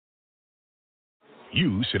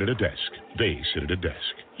You sit at a desk. They sit at a desk.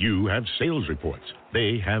 You have sales reports.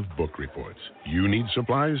 They have book reports. You need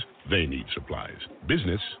supplies. They need supplies.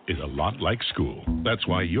 Business is a lot like school. That's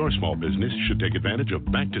why your small business should take advantage of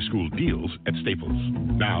back-to-school deals at Staples.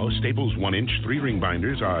 Now, Staples 1-inch 3-ring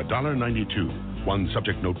binders are $1.92.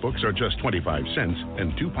 1-subject notebooks are just 25 cents,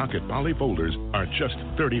 and 2-pocket poly folders are just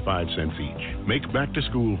 35 cents each. Make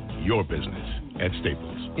back-to-school your business at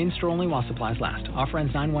Staples. In-store only while supplies last. Offer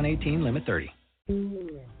ends 9/1/18, limit 30.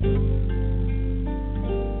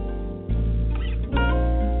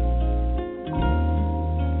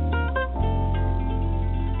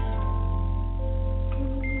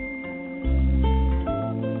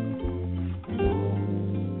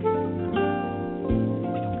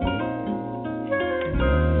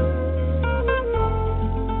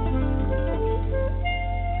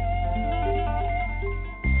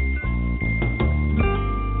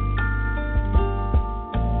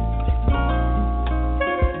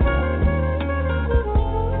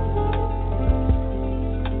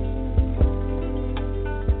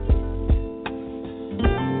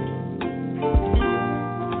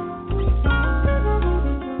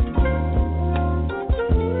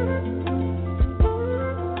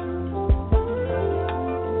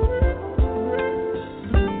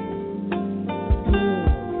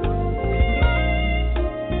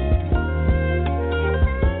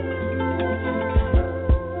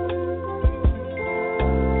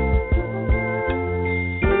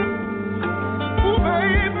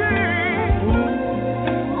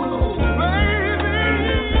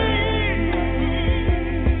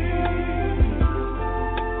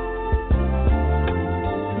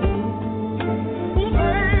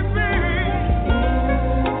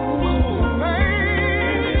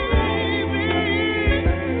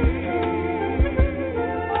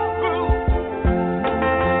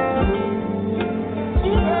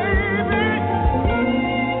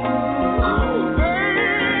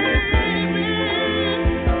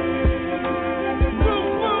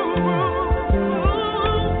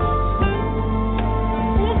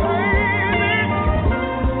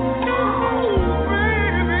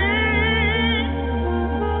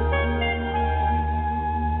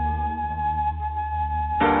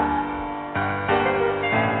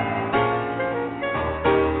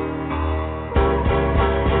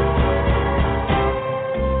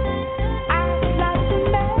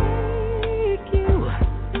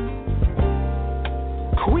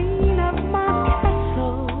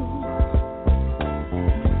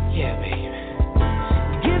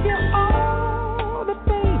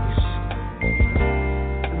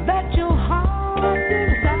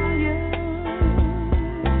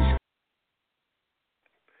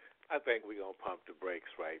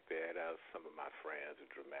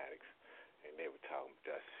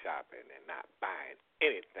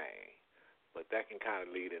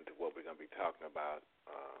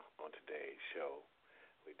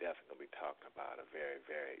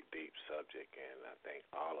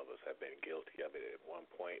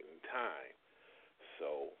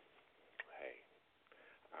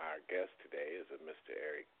 Our guest today is Mr.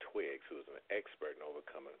 Eric Twiggs, who is an expert in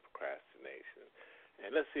overcoming procrastination.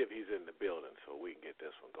 And let's see if he's in the building so we can get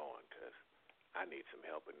this one going, because I need some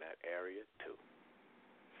help in that area, too.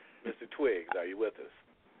 Mr. Twiggs, are you with us?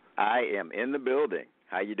 I am in the building.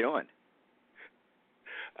 How you doing?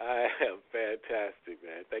 I am fantastic,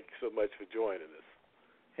 man. Thank you so much for joining us.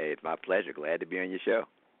 Hey, it's my pleasure. Glad to be on your show.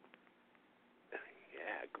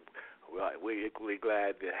 Yeah, well, we're equally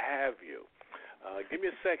glad to have you. Give me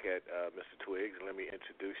a second, Mr. Twiggs, and let me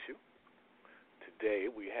introduce you. Today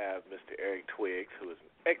we have Mr. Eric Twiggs, who is an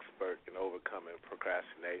expert in overcoming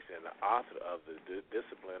procrastination and the author of The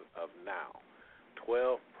Discipline of Now,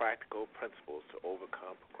 12 Practical Principles to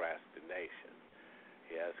Overcome Procrastination.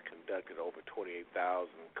 He has conducted over 28,000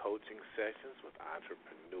 coaching sessions with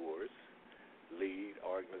entrepreneurs, lead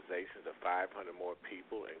organizations of 500 more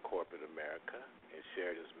people in corporate America, and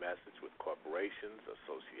shared his message with corporations,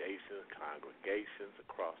 associations, congregations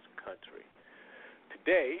across the country.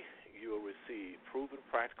 Today, you will receive proven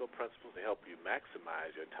practical principles to help you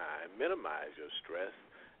maximize your time, minimize your stress,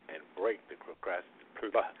 and break the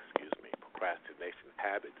procrastination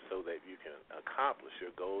habit so that you can accomplish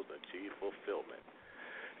your goals and achieve fulfillment.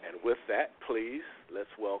 And with that, please,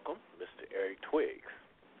 let's welcome Mr. Eric Twiggs.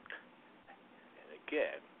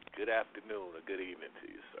 Again, good afternoon or good evening to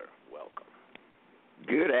you, sir. Welcome.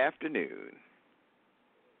 Good afternoon.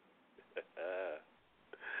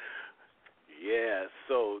 Yeah,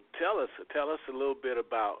 so tell us a little bit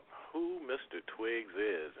about who Mr. Twiggs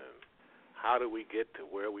is and how do we get to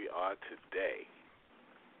where we are today?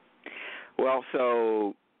 Well,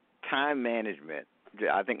 so time management,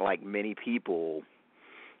 I think like many people,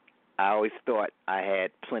 I always thought I had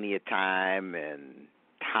plenty of time, and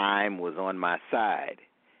time was on my side.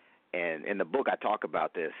 And in the book, I talk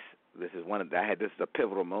about this. This is a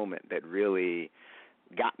pivotal moment that really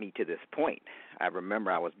got me to this point. I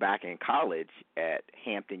remember I was back in college at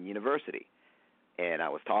Hampton University, and I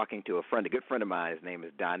was talking to a good friend of mine. His name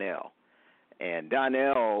is Donnell. And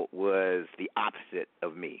Donnell was the opposite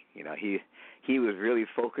of me. You know, he was really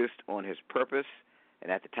focused on his purpose,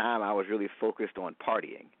 and at the time I was really focused on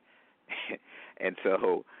partying. And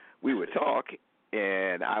so we would talk,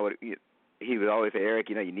 and he would always say, Eric,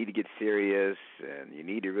 you know, you need to get serious, and you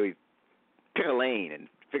need to really pick a lane and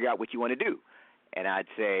figure out what you want to do. And I'd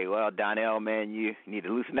say, well, Donnell, man, you need to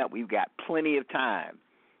loosen up. We've got plenty of time.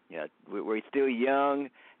 You know, we're still young,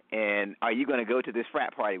 and are you going to go to this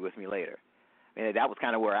frat party with me later? And that was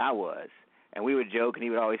kind of where I was. And we would joke, and he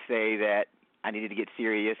would always say that I needed to get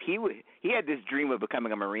serious. He had this dream of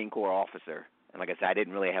becoming a Marine Corps officer. And like I said, I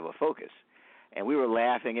didn't really have a focus. And we were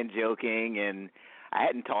laughing and joking, and I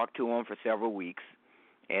hadn't talked to him for several weeks.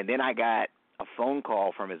 And then I got a phone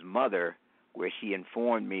call from his mother where she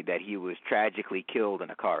informed me that he was tragically killed in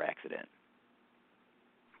a car accident.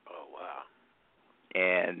 Oh, wow.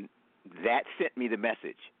 And that sent me the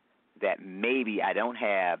message that maybe I don't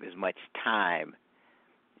have as much time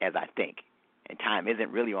as I think. And time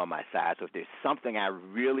isn't really on my side. So if there's something I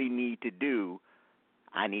really need to do,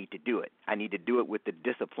 I need to do it. I need to do it with the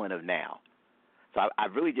discipline of now. So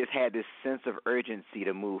I've really just had this sense of urgency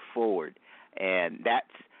to move forward. And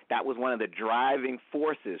that was one of the driving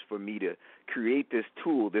forces for me to create this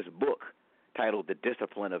tool, this book, titled The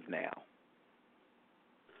Discipline of Now.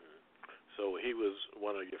 So he was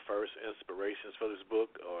one of your first inspirations for this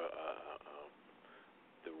book, or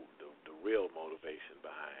the real motivation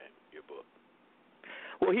behind your book?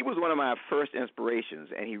 Well, he was one of my first inspirations,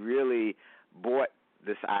 and he really brought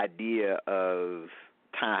this idea of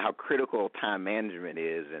time, how critical time management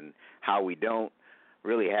is, and how we don't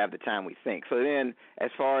really have the time we think. So then, as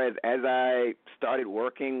far as I started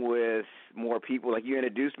working with more people, like you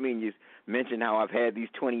introduced me and you mentioned how I've had these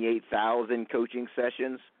 28,000 coaching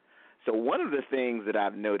sessions. So one of the things that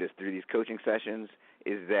I've noticed through these coaching sessions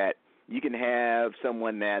is that you can have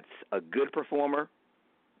someone that's a good performer,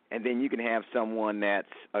 and then you can have someone that's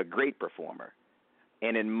a great performer.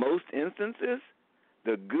 And in most instances,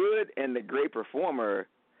 the good and the great performer,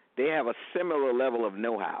 they have a similar level of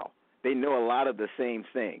know-how. They know a lot of the same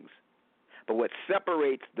things. But what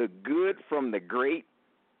separates the good from the great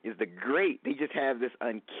is the great. They just have this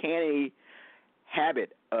uncanny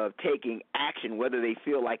habit of taking action whether they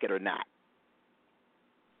feel like it or not.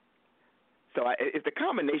 So it's the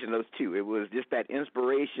combination of those two. It was just that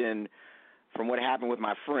inspiration from what happened with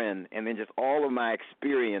my friend, and then just all of my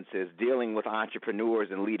experiences dealing with entrepreneurs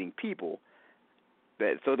and leading people.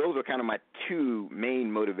 So those are kind of my two main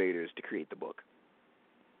motivators to create the book.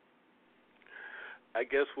 I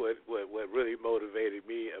guess what really motivated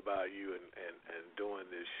me about you and doing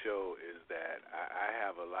this show is that I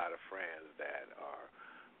have a lot of friends that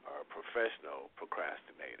are professional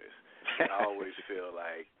procrastinators. I always feel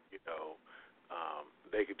like,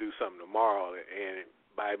 they could do something tomorrow, and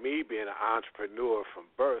by me being an entrepreneur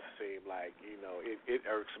from birth seemed like, it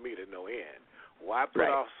irks me to no end. Why put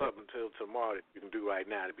off something until tomorrow that you can do right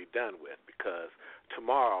now to be done with? Because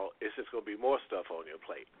tomorrow it's just going to be more stuff on your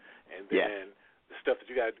plate. And then the stuff that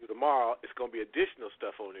you got to do tomorrow, it's going to be additional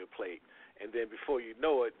stuff on your plate. And then before you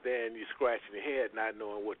know it, then you're scratching your head not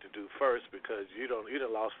knowing what to do first because you done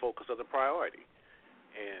lost focus on the priority.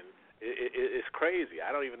 And it's crazy. I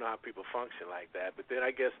don't even know how people function like that. But then I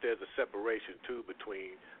guess there's a separation, too,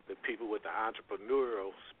 between the people with the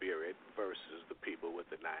entrepreneurial spirit versus the people with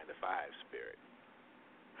the 9-to-5 spirit.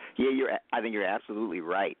 Yeah, I think you're absolutely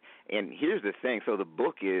right. And here's the thing. So the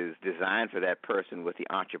book is designed for that person with the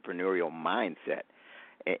entrepreneurial mindset.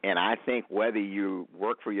 And I think whether you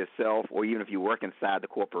work for yourself or even if you work inside the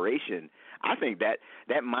corporation, I think that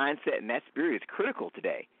mindset and that spirit is critical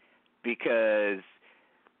today because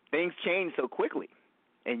things change so quickly.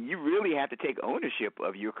 And you really have to take ownership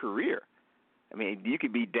of your career. I mean, you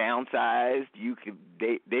could be downsized.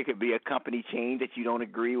 There could be a company change that you don't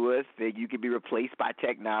agree with. That you could be replaced by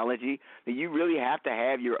technology. That you really have to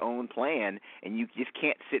have your own plan, and you just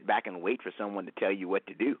can't sit back and wait for someone to tell you what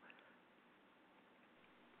to do.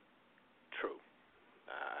 True.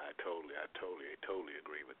 I totally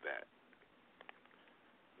agree with that.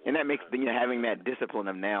 And that makes having that discipline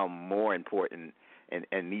of now more important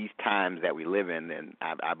in these times that we live in than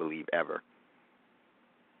I believe ever.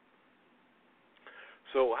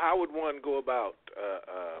 So how would one go about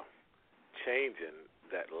changing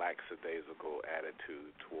that lackadaisical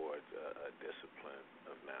attitude towards a discipline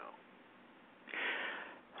of now?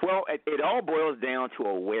 Well, it all boils down to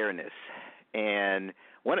awareness, and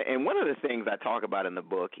one of the things I talk about in the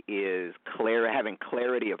book is having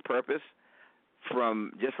clarity of purpose.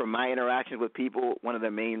 From my interactions with people, one of the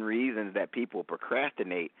main reasons that people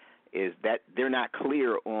procrastinate is that they're not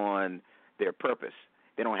clear on their purpose.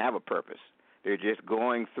 They don't have a purpose. They're just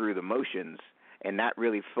going through the motions and not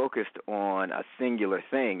really focused on a singular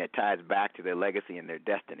thing that ties back to their legacy and their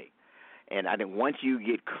destiny. And I think once you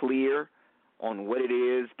get clear on what it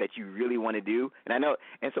is that you really want to do, and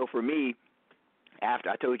so for me, after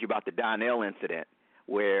I told you about the Donnell incident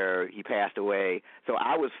where he passed away, so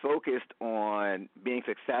I was focused on being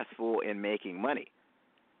successful in making money.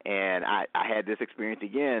 And I had this experience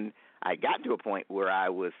again. I got to a point where I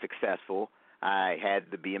was successful. I had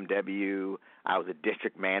the BMW. I was a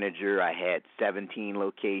district manager. I had 17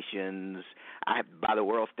 locations. By the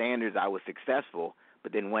world standards, I was successful.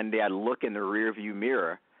 But then one day I look in the rearview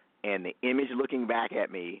mirror, and the image looking back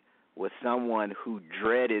at me was someone who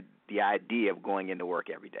dreaded the idea of going into work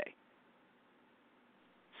every day.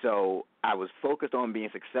 So I was focused on being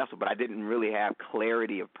successful, but I didn't really have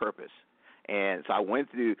clarity of purpose. And so I went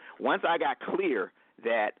through, once I got clear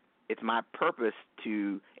that it's my purpose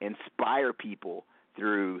to inspire people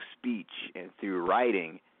through speech and through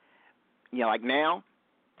writing, like now,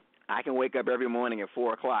 I can wake up every morning at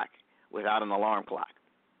 4 o'clock without an alarm clock.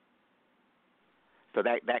 So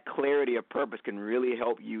that clarity of purpose can really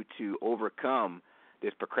help you to overcome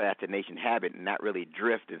this procrastination habit and not really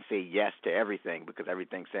drift and say yes to everything because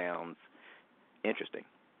everything sounds interesting.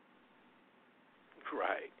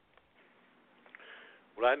 Right.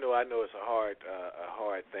 Well, I know it's a hard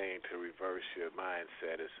thing to reverse your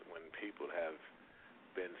mindset is when people have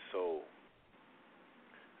been so,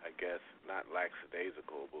 I guess, not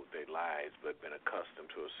lackadaisical about their lives, but been accustomed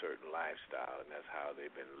to a certain lifestyle, and that's how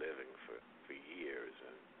they've been living for years.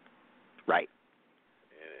 And right.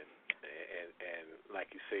 And like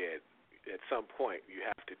you said, at some point you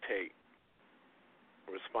have to take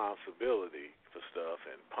responsibility for stuff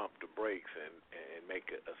and pump the brakes and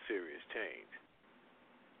make a serious change.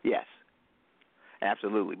 Yes,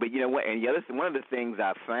 absolutely. But you know what? And one of the things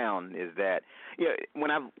I've found is that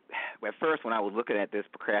at first when I was looking at this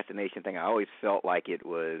procrastination thing, I always felt like it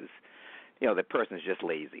was, the person's just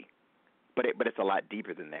lazy. But it's a lot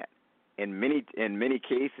deeper than that. In many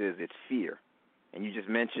cases, it's fear. And you just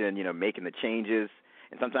mentioned, making the changes.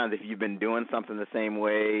 And sometimes if you've been doing something the same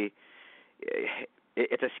way,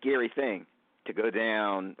 it's a scary thing to go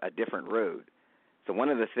down a different road. So one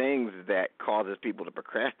of the things that causes people to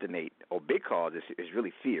procrastinate, or big cause, is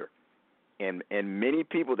really fear. And many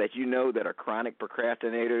people that that are chronic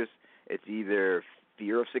procrastinators, it's either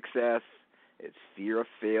fear of success, it's fear of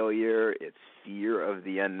failure, it's fear of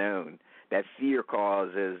the unknown. That fear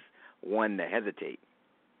causes one to hesitate.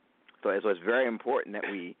 So it's very important that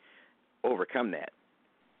we overcome that.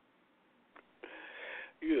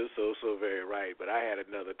 You're so very right, but I had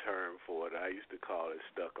another term for it. I used to call it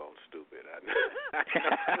stuck on stupid.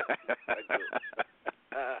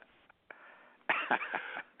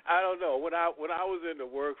 I don't know. When I was in the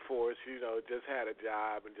workforce, just had a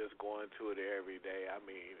job and just going to it every day. I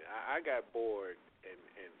mean, I got bored in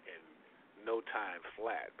no time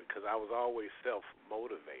flat because I was always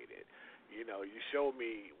self-motivated. You showed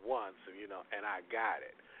me once, and I got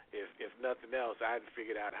it. If nothing else, I had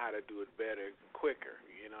figured out how to do it better, quicker.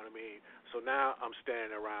 You know what I mean? So now I'm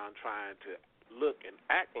standing around trying to look and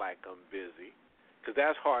act like I'm busy, because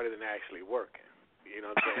that's harder than actually working. You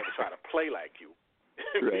know what I'm saying? To try to play like you.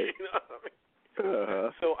 Right. You know what I mean? Uh-huh.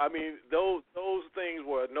 So I mean, those things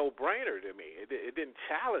were a no-brainer to me. It didn't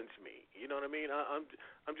challenge me. You know what I mean?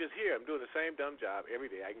 I'm just here. I'm doing the same dumb job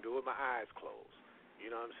every day. I can do it with my eyes closed. You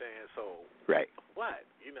know what I'm saying? So right. What?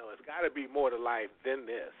 It's got to be more to life than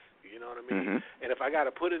this. You know what I mean? Mm-hmm. And if I got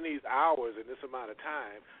to put in these hours in this amount of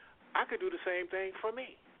time, I could do the same thing for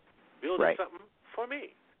me, building right. something for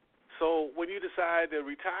me. So when you decide to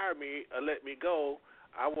retire me or let me go,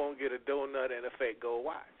 I won't get a donut and a fake gold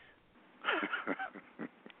watch.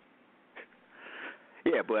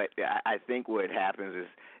 Yeah, but I think what happens is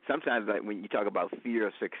sometimes, like when you talk about fear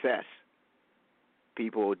of success,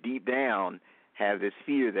 people deep down have this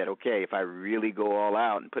fear that, okay, if I really go all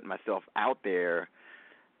out and put myself out there,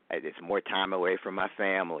 it's more time away from my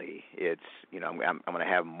family. It's, I'm going to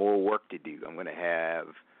have more work to do. I'm going to have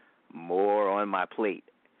more on my plate.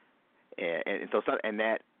 And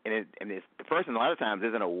the person a lot of times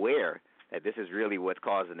isn't aware that this is really what's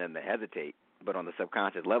causing them to hesitate. But on the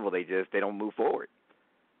subconscious level, they don't move forward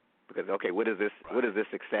because, okay, what is this? Right. What is this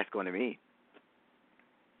success going to mean?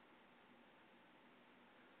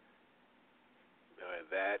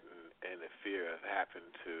 That and the fear of having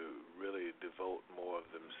to really devote more of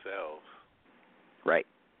themselves. Right.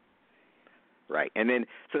 Right. And then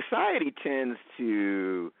society tends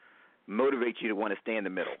to motivate you to want to stay in the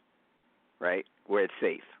middle, right, where it's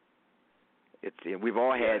safe. We've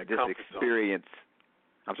all had this experience.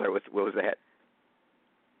 I'm sorry, what was that?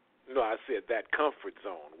 No, I said that comfort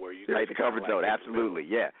zone where you right, the comfort zone, absolutely,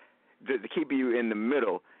 yeah. To keep you in the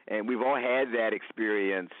middle, and we've all had that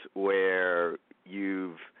experience where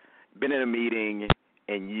you've been in a meeting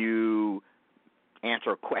and you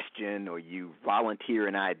answer a question or you volunteer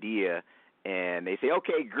an idea, and they say,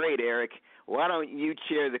 okay, great, Eric, why don't you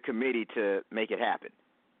chair the committee to make it happen?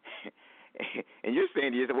 And you're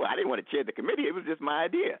saying to yourself, well, I didn't want to chair the committee. It was just my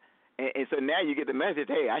idea. And so now you get the message,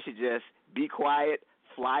 hey, I should just be quiet,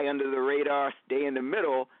 fly under the radar, stay in the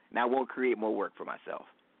middle, and I won't create more work for myself.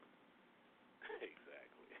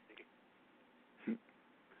 Exactly.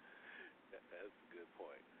 That's a good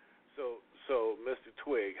point. So, Mr.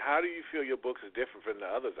 Twig, how do you feel your books are different from the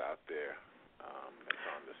others out there that's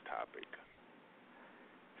on this topic?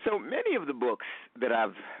 So many of the books that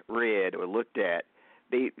I've read or looked at,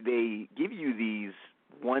 they give you these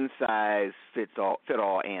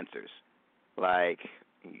one-size-fits-all answers, like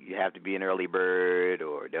you have to be an early bird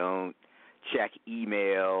or don't check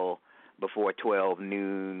email before 12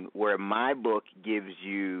 noon, where my book gives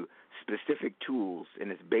you specific tools,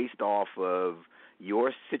 and it's based off of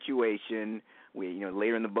your situation.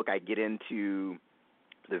 Later in the book I get into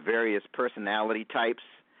the various personality types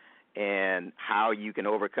and how you can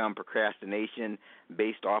overcome procrastination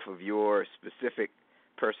based off of your specific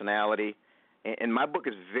personality. And my book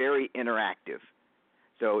is very interactive.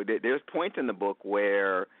 So there's points in the book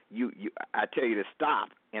where I tell you to stop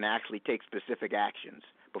and actually take specific actions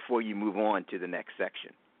before you move on to the next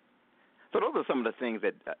section. So those are some of the things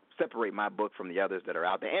that separate my book from the others that are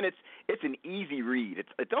out there. And it's an easy read.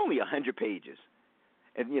 It's only 100 pages.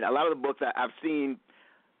 And a lot of the books I've seen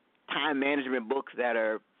time management books that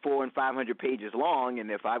are 400 and 500 pages long,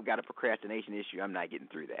 and if I've got a procrastination issue, I'm not getting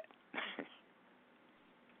through that.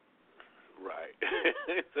 Right.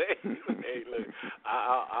 Hey, look,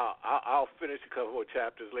 I'll finish a couple more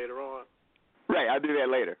chapters later on. Right, I'll do that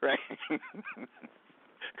later, right?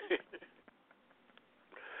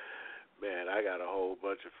 Man, I got a whole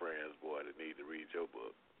bunch of friends, boy, that need to read your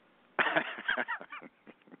book.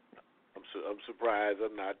 I'm surprised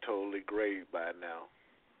I'm not totally gray by now.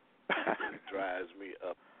 It drives me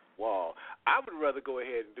up the wall. I would rather go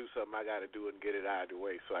ahead and do something I got to do and get it out of the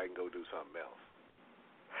way so I can go do something else.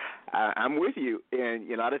 I'm with you, and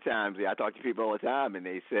a lot of times I talk to people all the time, and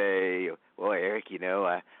they say, "Well, Eric,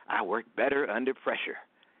 I work better under pressure,"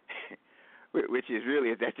 which is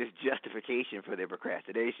really that's just justification for their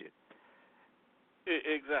procrastination.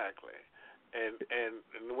 Exactly, and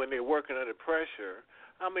when they're working under pressure,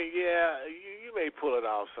 I mean, yeah, you may pull it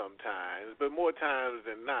off sometimes, but more times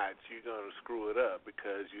than not, you're going to screw it up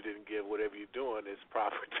because you didn't give whatever you're doing its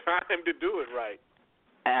proper time to do it right.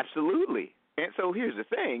 Absolutely. And so here's the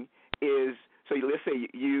thing is, so let's say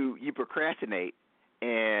you procrastinate,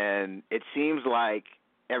 and it seems like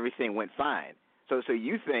everything went fine. So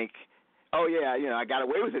you think, oh, yeah, I got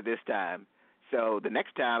away with it this time. So the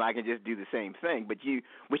next time I can just do the same thing. But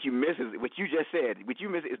what you miss is what you just said. What you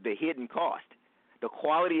miss is the hidden cost. The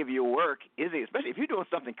quality of your work is, especially if you're doing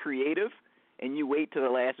something creative and you wait till the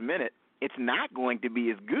last minute, it's not going to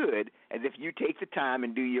be as good as if you take the time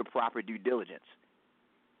and do your proper due diligence.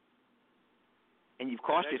 And you've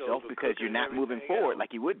cost yourself because you're not moving forward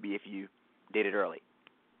like you would be if you did it early.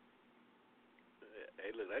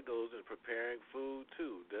 Hey, look, that goes in preparing food,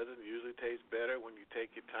 too. Doesn't usually taste better when you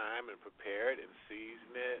take your time and prepare it and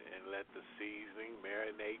season it and let the seasoning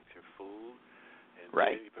marinate your food. And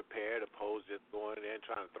right. Then you prepare it opposed to just going in and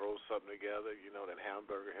trying to throw something together, that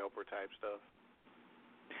hamburger helper type stuff.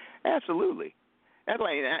 Absolutely.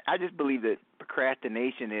 I just believe that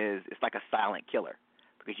procrastination it's like a silent killer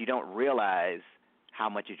because you don't realize how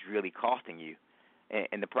much it's really costing you.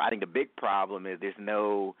 And I think the big problem is there's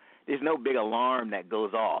no big alarm that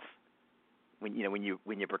goes off when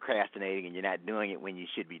you're procrastinating and you're not doing it when you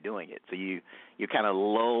should be doing it. So you're kind of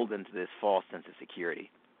lulled into this false sense of security.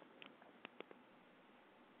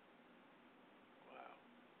 Wow.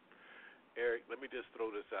 Eric, let me just throw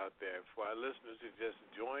this out there. For our listeners who just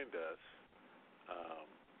joined us,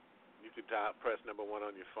 you can press number 1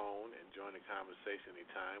 on your phone and join the conversation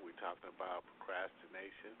anytime. We're talking about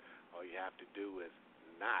procrastination. All you have to do is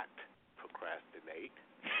not procrastinate.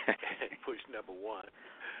 Push number 1.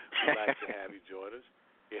 We'd like to have you join us.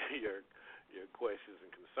 Your questions and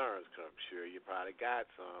concerns, because I'm sure you probably got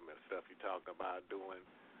some and stuff you're talking about doing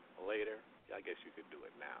later. I guess you could do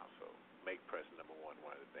it now. So make press number 1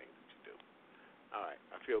 one of the things that you do. All right.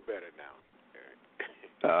 I feel better now, Eric.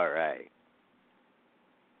 All right.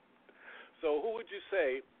 So who would you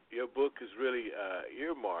say your book is really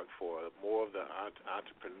earmarked for? More of the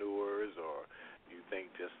entrepreneurs, or you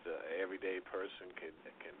think just the everyday person can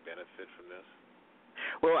benefit from this?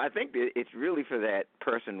 Well, I think that it's really for that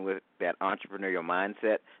person with that entrepreneurial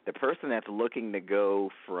mindset, the person that's looking to go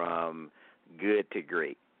from good to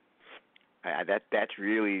great. That's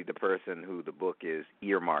really the person who the book is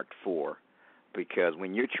earmarked for, because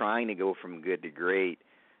when you're trying to go from good to great,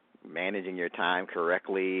 managing your time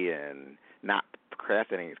correctly and not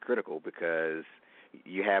procrastinating is critical, because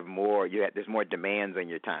there's more demands on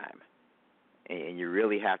your time, and you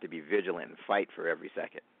really have to be vigilant and fight for every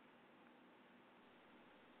second.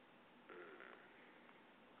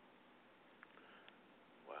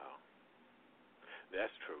 Wow,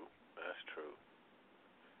 that's true. That's true.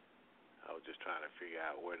 I was just trying to figure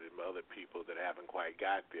out where the other people that haven't quite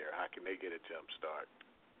got there, how can they get a jump start?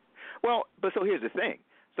 Well, but so here's the thing.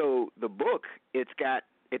 So the book,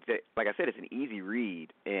 like I said, it's an easy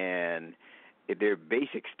read, and they're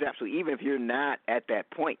basic steps. So even if you're not at that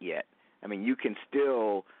point yet, I mean, you can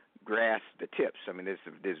still grasp the tips. I mean,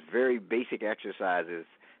 there's very basic exercises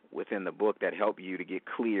within the book that help you to get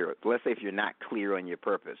clear. Let's say if you're not clear on your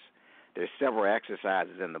purpose, there's several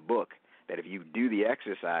exercises in the book that if you do the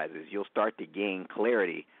exercises, you'll start to gain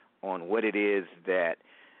clarity on what it is that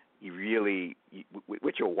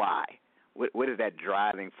what's your why? What is that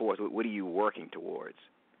driving force? What are you working towards?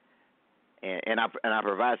 And I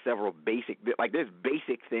provide several there's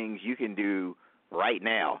basic things you can do right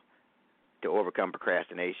now to overcome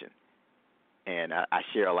procrastination. And I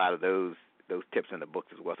share a lot of those tips in the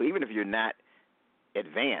books as well. So even if you're not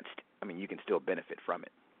advanced, I mean, you can still benefit from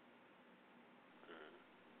it.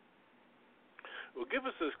 Well, give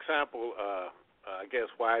us an example, I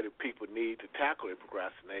guess, why do people need to tackle their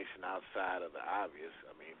procrastination outside of the obvious?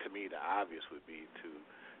 I mean, to me, the obvious would be to,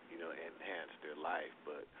 enhance their life,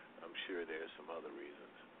 but I'm sure there's some other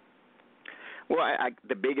reasons. Well,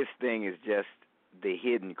 the biggest thing is just the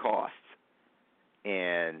hidden costs.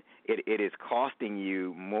 And it is costing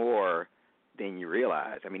you more than you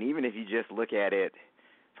realize. I mean, even if you just look at it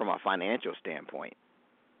from a financial standpoint,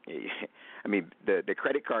 I mean, the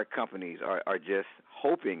credit card companies are just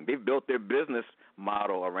hoping. They've built their business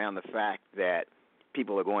model around the fact that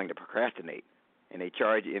people are going to procrastinate, and they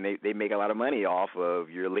charge, and they make a lot of money off of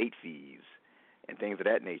your late fees and things of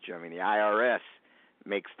that nature. I mean, the IRS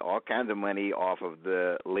makes all kinds of money off of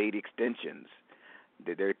the late extensions.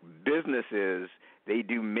 Their businesses, they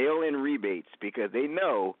do mail-in rebates because they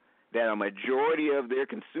know that a majority of their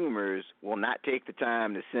consumers will not take the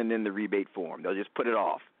time to send in the rebate form. They'll just put it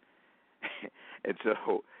off. And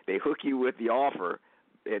so they hook you with the offer,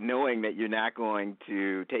 and knowing that you're not going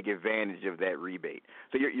to take advantage of that rebate.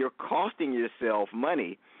 So you're costing yourself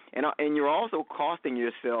money, and you're also costing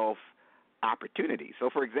yourself opportunity. So,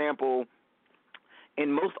 for example,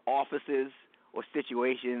 in most offices or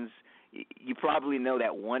situations, you probably know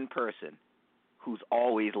that one person who's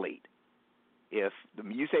always late. If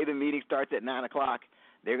you say the meeting starts at 9 o'clock,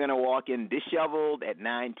 they're going to walk in disheveled at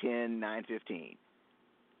 9:10, 9:15.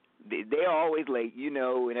 They're always late,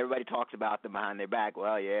 and everybody talks about them behind their back.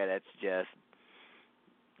 Well, yeah, that's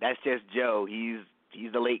just Joe.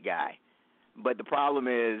 He's the late guy. But the problem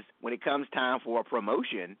is when it comes time for a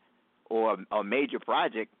promotion or a major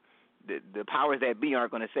project, the powers that be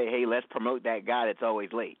aren't going to say, hey, let's promote that guy that's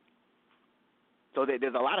always late. So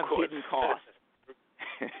there's a lot of hidden costs.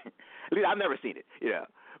 At least I've never seen it,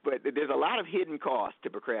 But there's a lot of hidden costs to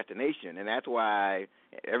procrastination, and that's why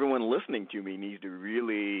everyone listening to me needs to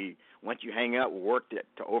really, once you hang up, work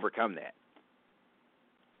to overcome that.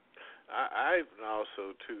 I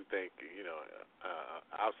also, too, think,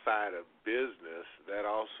 outside of business, that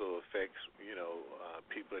also affects,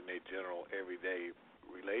 people in their general everyday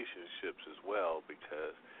relationships as well,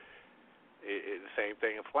 because the same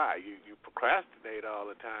thing applies. You procrastinate all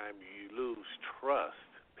the time, you lose trust.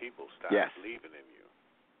 People stop believing in you.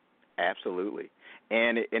 Absolutely.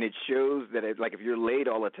 And it shows that if you're late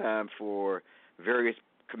all the time for various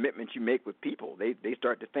commitments you make with people, they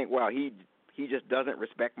start to think, wow, he just doesn't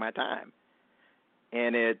respect my time.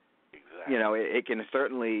 And it can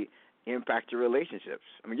certainly impact your relationships.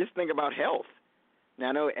 I mean, just think about health. Now,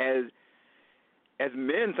 I know as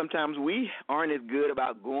men, sometimes we aren't as good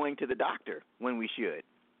about going to the doctor when we should.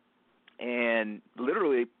 And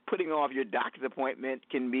literally putting off your doctor's appointment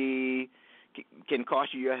can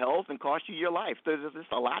cost you your health and cost you your life. There's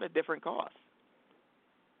just a lot of different costs.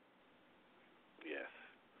 Yes.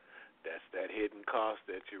 That's that hidden cost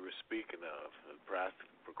that you were speaking of.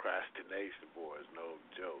 Procrastination, boy, is no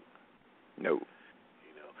joke. No.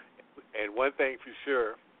 And one thing for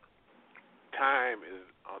sure, time is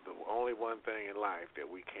the only one thing in life that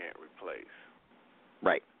we can't replace.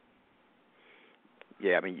 Right.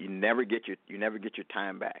 Yeah, I mean, you never get your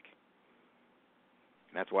time back.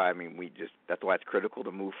 That's why that's why it's critical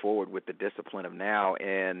to move forward with the discipline of now.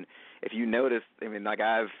 And if you notice, I mean, like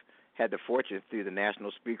I've had the fortune through the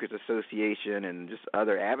National Speakers Association and just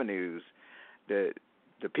other avenues, the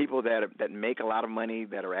people that make a lot of money,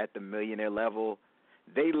 that are at the millionaire level,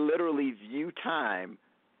 they literally view time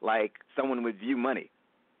like someone would view money.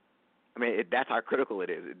 I mean, that's how critical it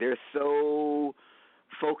is. They're so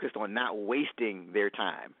focused on not wasting their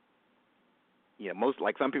time. You know,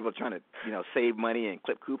 like some people are trying to, save money and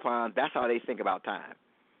clip coupons. That's how they think about time.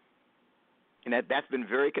 And that's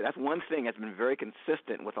one thing that's been very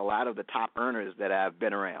consistent with a lot of the top earners that I've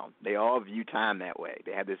been around. They all view time that way.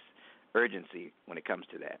 They have this urgency when it comes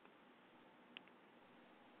to that.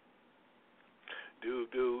 Do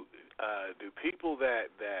people that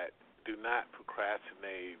do not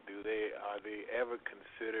procrastinate, are they ever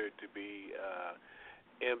considered to be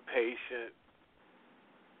impatient?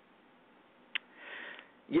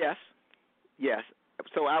 Yes.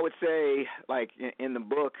 So I would say, like in the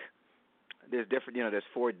book, there's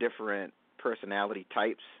 4 different personality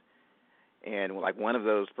types, and like one of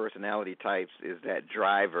those personality types is that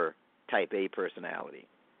driver type A personality,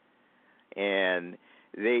 and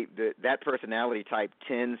that personality type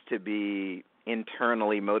tends to be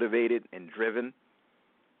internally motivated and driven,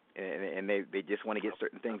 and they just want to get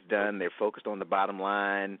certain things done. They're focused on the bottom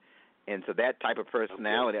line, and so that type of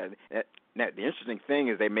personality. Now, the interesting thing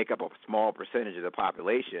is they make up a small percentage of the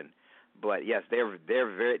population, but yes,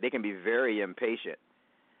 they can be very impatient,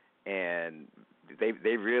 and they're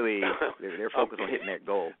focused on hitting that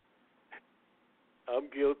goal. I'm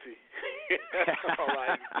guilty. All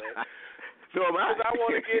right. So am I. Because I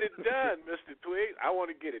want to get it done, Mr. Twiggs. I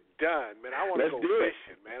want to get it done, man. I want to go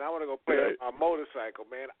fishing, man. I want to go play on my motorcycle,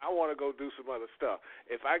 man. I want to go do some other stuff.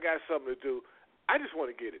 If I got something to do, I just want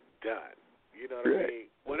to get it done. You know what I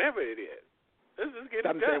mean? Whatever it is. Let's just get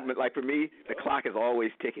it done. Like for me, the clock is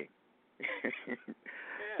always ticking.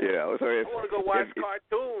 Yeah. So I want to go watch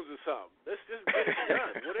cartoons or something. Let's just get it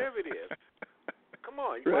done, whatever it is. Come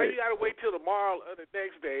on. Why you got to wait till tomorrow or the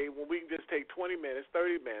next day when we can just take 20 minutes,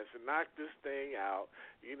 30 minutes and knock this thing out?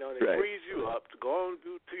 It frees you up to go on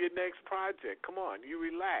to your next project. Come on. You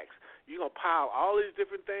relax. You're going to pile all these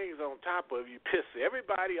different things on top of you, piss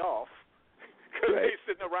everybody off because they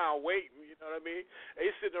sitting around waiting. You know what I mean?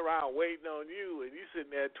 They sitting around waiting on you, and you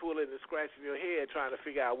sitting there twirling and scratching your head trying to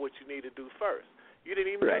figure out what you need to do first. You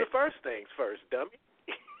didn't even do the first things first, dummy.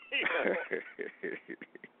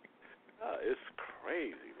 It's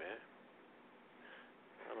crazy, man.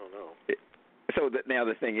 I don't know. So now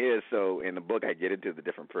the thing is, in the book I get into the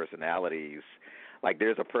different personalities. Like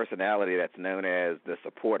there's a personality that's known as the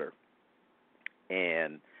supporter.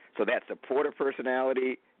 And so that supporter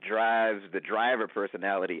personality drives the driver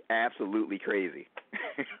personality absolutely crazy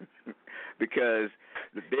because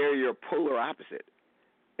they're your polar opposite.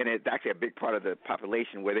 And it's actually a big part of the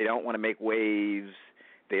population where they don't want to make waves,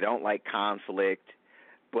 they don't like conflict,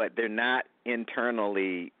 but they're not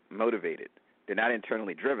internally motivated. They're not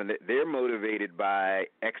internally driven. They're motivated by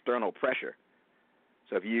external pressure.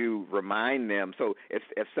 So if you remind them,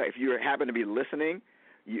 if you happen to be listening,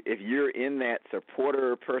 if you're in that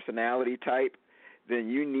supporter personality type, then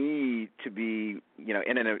you need to be,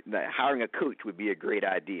 hiring a coach would be a great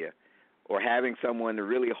idea, or having someone to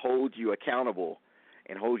really hold you accountable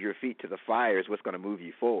and hold your feet to the fire is what's going to move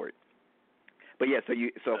you forward. But yeah, so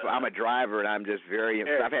if I'm a driver and I'm just very,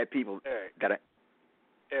 Eric, I've had people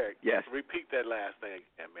Eric, yes. Repeat that last thing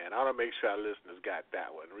again, man. I want to make sure our listeners got that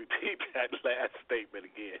one. Repeat that last statement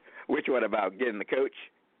again. Which one, about getting the coach?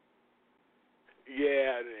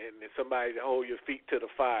 Yeah, and somebody to hold your feet to the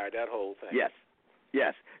fire, that whole thing.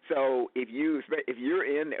 Yes. So if you're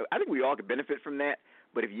in, I think we all could benefit from that,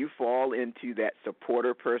 but if you fall into that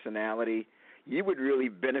supporter personality, you would really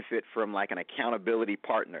benefit from like an accountability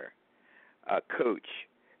partner, a coach,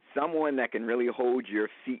 someone that can really hold your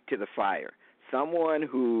feet to the fire, someone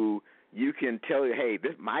who you can tell, hey,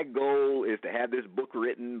 my goal is to have this book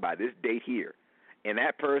written by this date here. And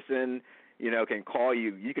that person, can call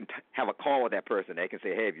you. You can have a call with that person. They can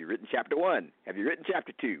say, hey, have you written chapter 1? Have you written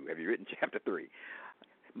chapter 2? Have you written chapter 3?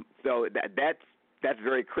 So that's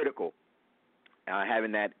very critical,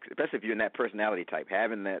 having that, especially if you're in that personality type,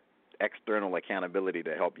 having that external accountability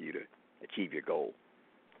to help you to achieve your goal.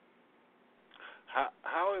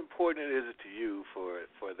 How important is it to you for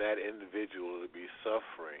that individual to be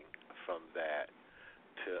suffering from that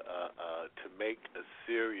to make a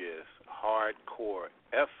serious, hardcore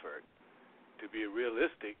effort to be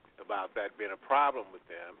realistic about that being a problem with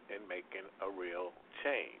them and making a real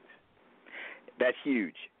change. That's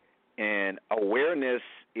huge. And awareness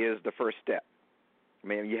is the first step. I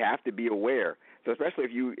mean, you have to be aware. So especially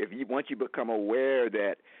if you once you become aware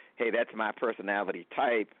that, hey, that's my personality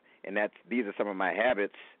type and these are some of my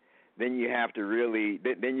habits, then you have to really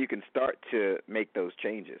then you can start to make those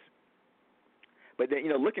changes. But then,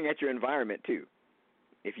 looking at your environment too.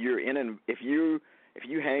 If you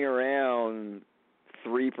hang around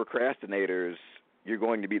 3 procrastinators, you're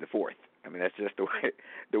going to be the 4th. I mean, that's just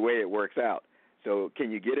the way it works out. So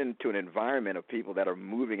can you get into an environment of people that are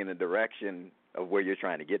moving in the direction of where you're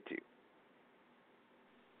trying to get to?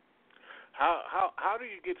 How do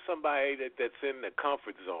you get somebody that's in the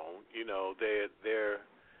comfort zone? They've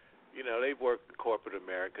worked in corporate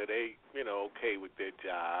America. They okay with their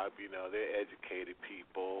job. They're educated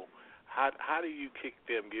people. How do you kick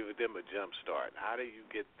them, give them a jump start? How do you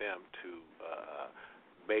get them to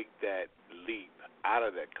make that leap out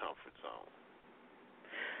of that comfort zone?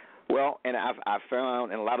 Well, and I've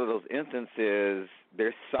found in a lot of those instances,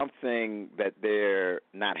 there's something that they're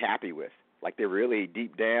not happy with. Like they're really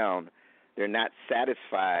deep down, they're not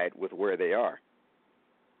satisfied with where they are,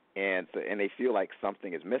 and they feel like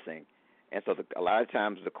something is missing. And so a lot of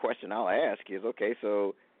times the question I'll ask is, okay,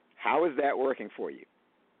 so how is that working for you?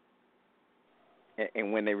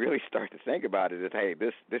 And when they really start to think about it, it's, hey,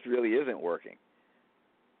 this really isn't working.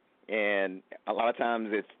 And a lot of times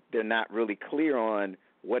they're not really clear on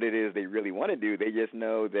what it is they really want to do. They just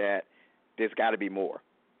know that there's got to be more.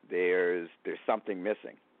 There's something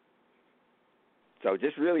missing. So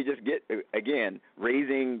just get, again,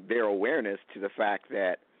 raising their awareness to the fact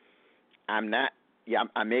that I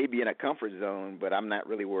may be in a comfort zone, but I'm not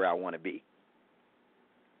really where I want to be.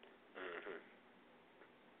 Mm-hmm.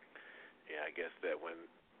 Yeah, I guess that when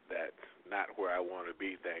that not where I want to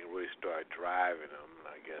be thing really start driving them,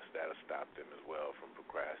 I guess that'll stop them as well from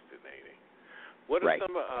procrastinating. What are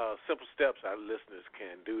some simple steps our listeners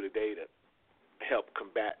can do today to help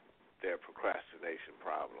combat their procrastination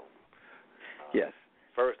problem? Yes.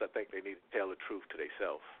 First, I think they need to tell the truth to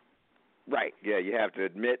themselves. Right. Yeah, you have to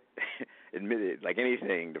admit it. Like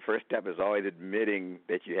anything, the first step is always admitting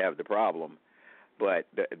that you have the problem. But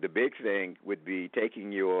the big thing would be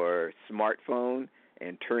taking your smartphone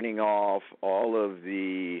and turning off all of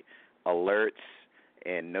the alerts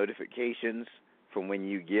and notifications from when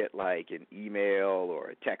you get like an email or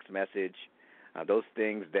a text message, those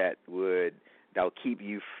things that'll keep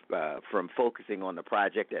you from focusing on the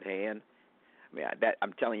project at hand. I mean,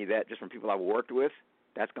 I'm telling you that just from people I've worked with,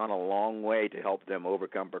 that's gone a long way to help them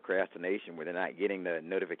overcome procrastination, where they're not getting the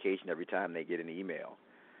notification every time they get an email.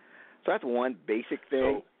 So that's one basic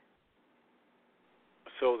thing.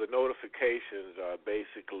 So the notifications are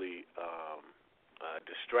basically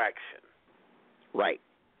distraction. Right.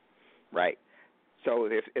 So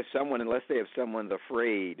if someone, let's say if someone's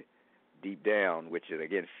afraid deep down, which is,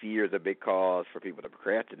 again, fear is a big cause for people to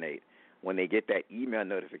procrastinate, when they get that email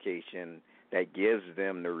notification, that gives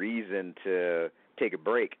them the reason to take a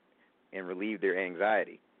break and relieve their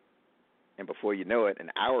anxiety. And before you know it,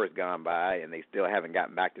 an hour has gone by and they still haven't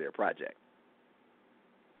gotten back to their project.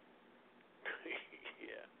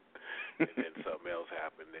 Yeah. And then something else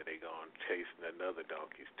happened, then they gone chasing another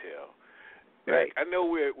donkey's tail. Right. I know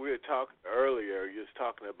we were talking earlier, you was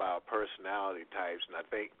talking about personality types, and I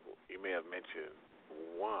think you may have mentioned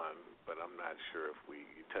one, but I'm not sure if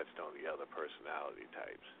you touched on the other personality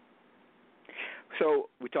types. So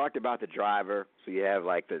we talked about the driver. So you have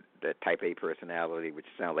like the type A personality, which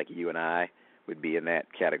sounds like you and I would be in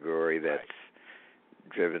that category, that's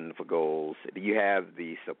driven for goals. You have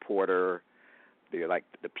the supporter. They're like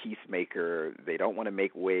the peacemaker. They don't want to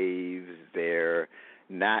make waves. They're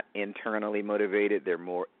not internally motivated. They're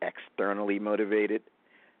more externally motivated.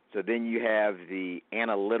 So then you have the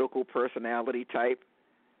analytical personality type.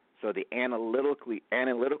 So the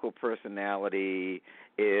analytical personality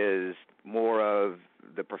is more of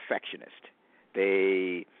the perfectionist.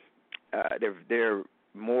 They're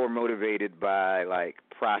more motivated by like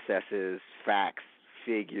processes, facts,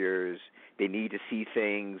 figures. They need to see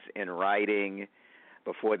things in writing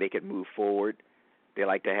before they can move forward. They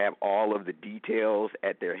like to have all of the details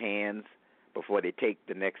at their hands before they take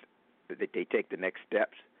the next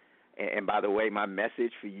steps. And by the way, my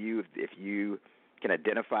message for you, if you can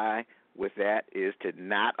identify with that, is to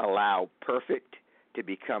not allow perfect to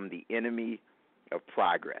become the enemy of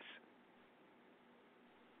progress.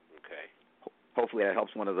 Okay. Hopefully that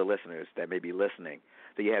helps one of the listeners that may be listening.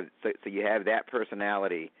 So you have that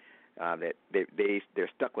personality that they're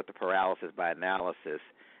stuck with the paralysis by analysis,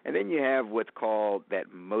 and then you have what's called that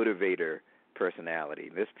motivator personality.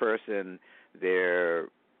 This person they're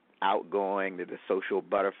outgoing, they're the social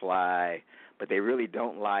butterfly, but they really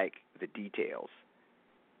don't like the details.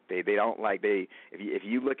 They don't like if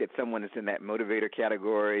you look at someone that's in that motivator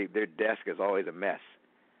category, their desk is always a mess.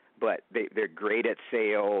 But they're great at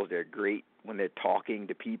sales, they're great when they're talking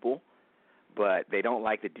to people, but they don't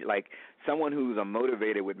like someone who's a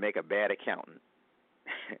motivator would make a bad accountant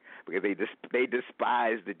because they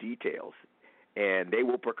despise the details, and they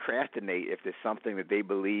will procrastinate if there's something that they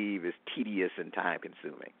believe is tedious and time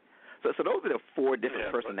consuming. So those are the four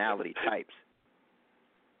different personality types.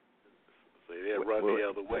 So they run the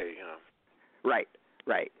other way, huh?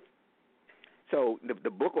 Right. So the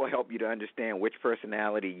book will help you to understand which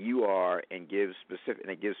personality you are and gives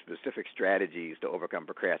specific strategies to overcome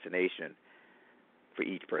procrastination for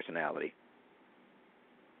each personality.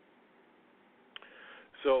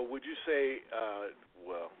 So would you say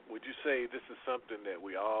this is something that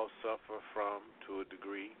we all suffer from to a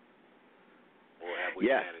degree, or have we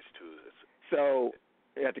managed to? So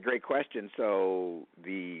that's a great question. So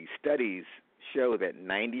the studies show that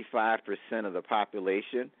 95% of the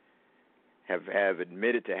population have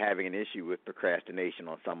admitted to having an issue with procrastination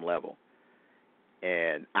on some level.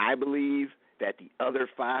 And I believe that the other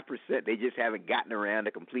 5%, they just haven't gotten around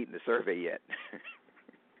to completing the survey yet.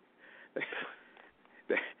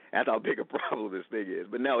 That's how big a problem this thing is.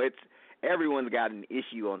 But no, everyone's got an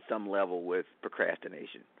issue on some level with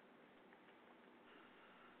procrastination.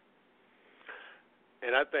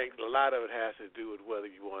 And I think a lot of it has to do with whether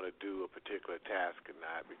you want to do a particular task or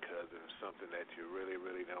not, because if it's something that you really,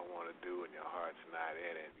 really don't want to do and your heart's not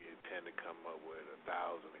in it, you tend to come up with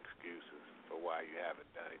 1,000 excuses for why you haven't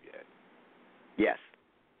done it yet. Yes.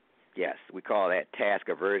 We call that task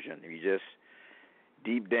aversion. You just,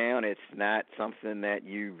 deep down, it's not something that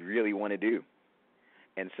you really want to do.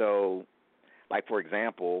 And so, like, for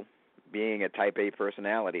example, being a type A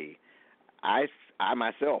personality, I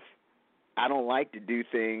myself, I don't like to do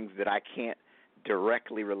things that I can't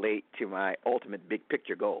directly relate to my ultimate big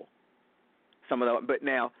picture goal. But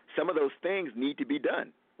now some of those things need to be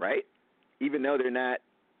done, right? Even though they're not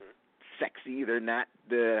sexy, they're not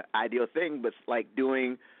the ideal thing, but it's like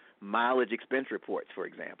doing mileage expense reports, for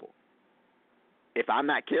example. If I'm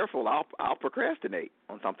not careful, I'll procrastinate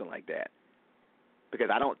on something like that because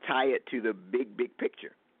I don't tie it to the big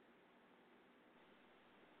picture.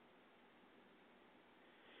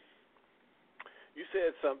 You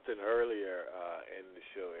said something earlier in the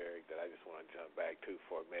show, Eric, that I just want to jump back to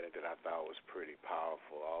for a minute that I thought was pretty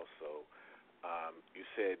powerful also. You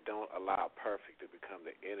said don't allow perfect to become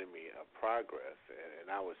the enemy of progress.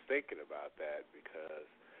 And I was thinking about that because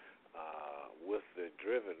with the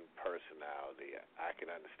driven personality, I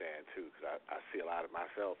can understand, too, because I see a lot of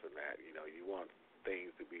myself in that. You know, you want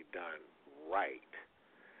things to be done right,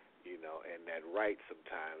 you know, and that right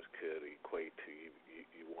sometimes could equate to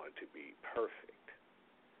you want it to be perfect.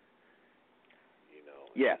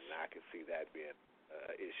 Yes. And I can see that being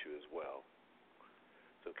an issue as well.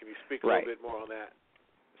 So can you speak a little bit more on that?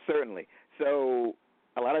 Certainly. So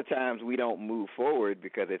a lot of times we don't move forward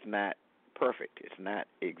because it's not perfect. It's not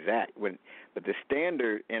exact. But the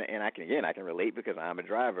standard, and I can relate because I'm a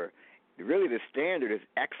driver, really the standard is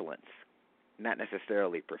excellence, not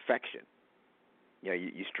necessarily perfection. You know,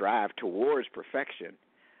 you strive towards perfection,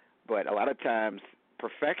 but a lot of times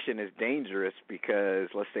perfection is dangerous because,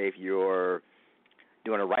 let's say, if you're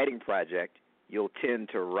doing a writing project, you'll tend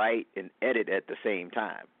to write and edit at the same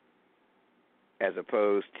time, as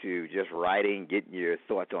opposed to just writing, getting your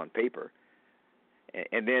thoughts on paper.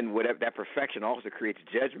 And then whatever that perfection also creates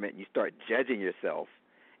judgment. You start judging yourself,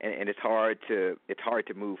 and it's hard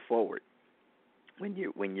to move forward when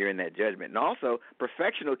you're in that judgment. And also,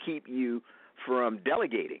 perfection will keep you from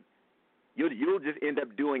delegating. You'll just end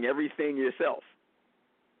up doing everything yourself.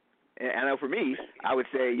 And I know for me, I would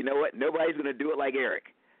say, you know what, nobody's going to do it like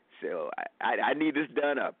Eric. So I need this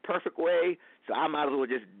done a perfect way, so I might as well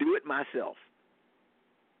just do it myself.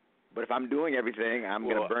 But if I'm doing everything, I'm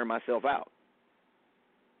going to burn myself out.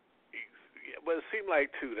 Yeah, but it seems like,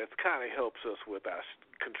 too, that kind of helps us with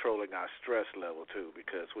controlling our stress level, too,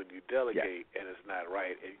 because when you delegate and it's not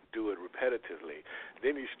right and you do it repetitively,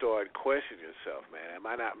 then you start questioning yourself, man, am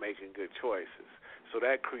I not making good choices? So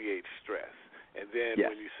that creates stress. And then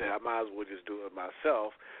when you say, I might as well just do it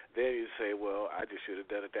myself, then you say, well, I just should have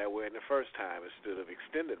done it that way in the first time instead of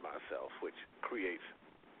extending myself, which creates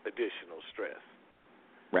additional stress.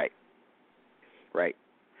 Right.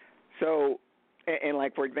 So, and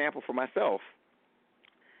like, for example, for myself,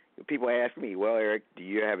 people ask me, well, Eric, do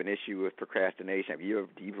you have an issue with procrastination? Do you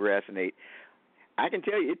procrastinate? I can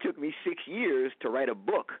tell you it took me 6 years to write a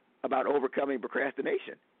book about overcoming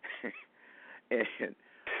procrastination. And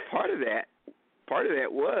part of that part of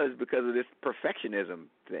that was because of this perfectionism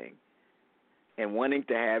thing and wanting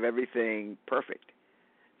to have everything perfect.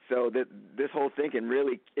 So that this whole thing can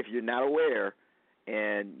really, if you're not aware,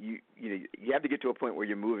 and you have to get to a point where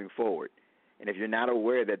you're moving forward. And if you're not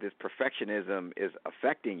aware that this perfectionism is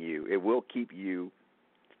affecting you, it will keep you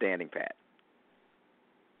standing pat.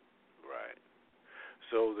 Right.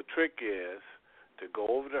 So the trick is to go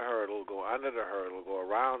over the hurdle, go under the hurdle, go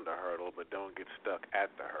around the hurdle, but don't get stuck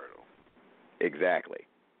at the hurdle. Exactly.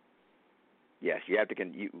 Yes, you have to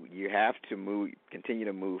continue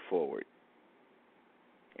to move forward.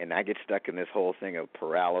 And not get stuck in this whole thing of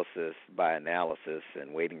paralysis by analysis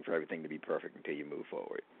and waiting for everything to be perfect until you move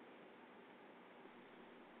forward.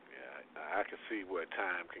 Yeah, I can see where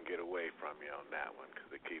time can get away from you on that one because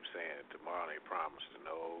they keep saying tomorrow ain't promised to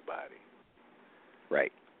nobody.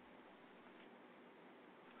 Right.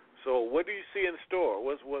 So what do you see in store?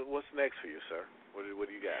 What's next for you, sir? What do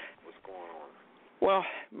you got? What's going on? Well,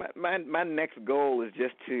 my next goal is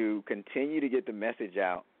just to continue to get the message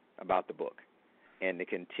out about the book, and to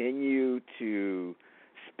continue to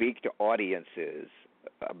speak to audiences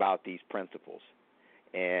about these principles.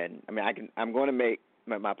 And I mean, I'm going to make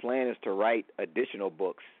my plan is to write additional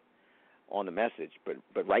books on the message, but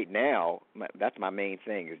right now that's my main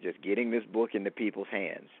thing is just getting this book into people's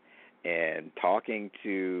hands and talking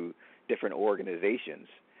to different organizations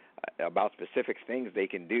about specific things they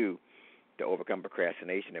can do to overcome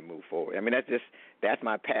procrastination and move forward. I mean, that's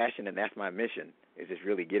my passion and that's my mission. Is just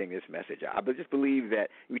really getting this message out. I just believe that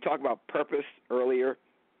we talked about purpose earlier.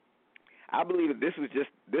 I believe that this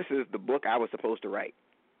is the book I was supposed to write,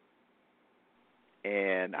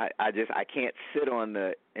 and I can't sit on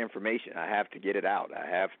the information. I have to get it out. I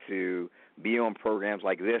have to be on programs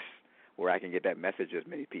like this where I can get that message to as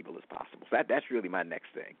many people as possible. So that's really my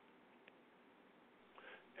next thing.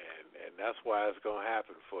 And that's why it's going to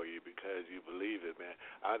happen for you because you believe it, man.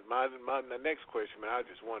 The next question, man, I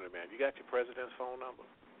just wonder, man, you got your president's phone number?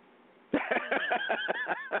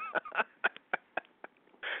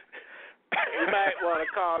 You might want to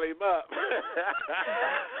call him up.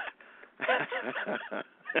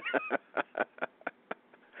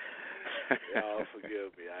 Y'all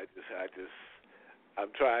forgive me.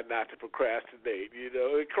 I'm trying not to procrastinate.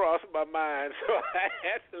 It crossed my mind, so I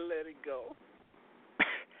had to let it go.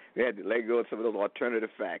 We had to let go of some of those alternative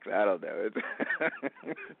facts. I don't know. Yeah,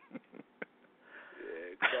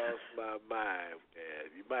 it crossed my mind,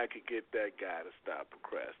 man. You might could get that guy to stop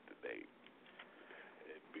procrastinating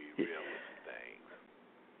and be real with things.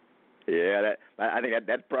 Yeah, I think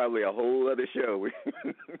that's probably a whole other show.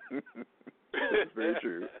 That's very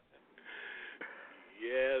true.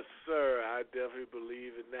 Yes, sir. I definitely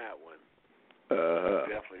believe in that one.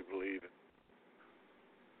 I definitely believe it.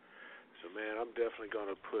 So, man, I'm definitely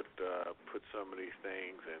going to put some of these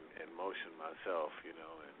things in motion myself, and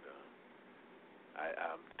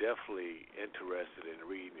I'm definitely interested in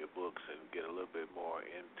reading your books and get a little bit more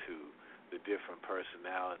into the different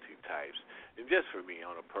personality types. And just for me,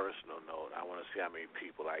 on a personal note, I want to see how many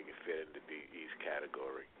people I can fit into each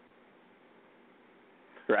category.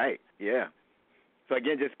 Right, yeah. So,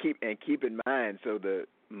 again, just keep in mind, so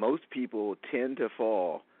most people tend to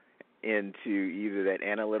fall into either that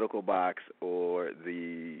analytical box or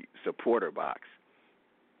the supporter box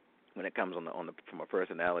when it comes from a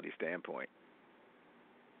personality standpoint.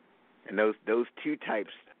 And those two types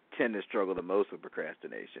tend to struggle the most with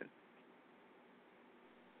procrastination.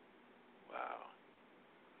 Wow.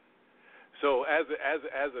 So as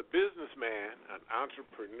a businessman, an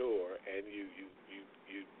entrepreneur, and you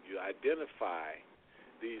identify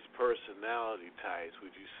these personality types,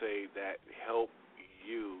 would you say that help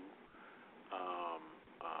you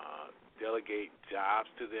delegate jobs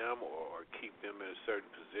to them or keep them in a certain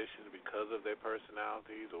position because of their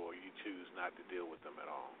personalities, or you choose not to deal with them at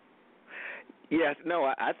all? Yes, no,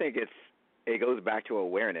 I think it goes back to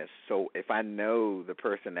awareness. So if I know the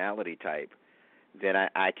personality type, then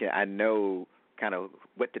I know kind of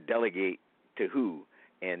what to delegate to who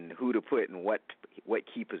and who to put in what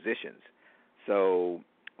key positions. So,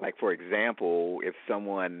 like for example, if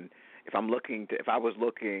I was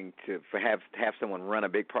looking to have someone run a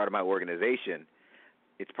big part of my organization,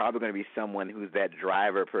 it's probably going to be someone who's that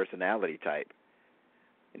driver personality type,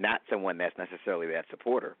 not someone that's necessarily that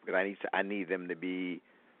supporter, because I need them to be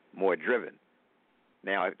more driven.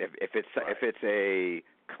 Now, if it's a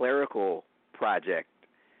clerical project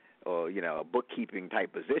or a bookkeeping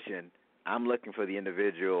type position, I'm looking for the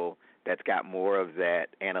individual that's got more of that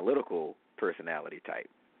analytical personality type.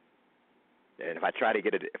 And if I try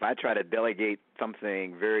to delegate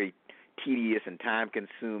something very tedious and time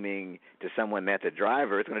consuming to someone that's a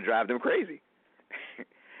driver, it's going to drive them crazy.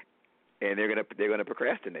 and they're gonna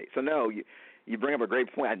procrastinate. So no, you bring up a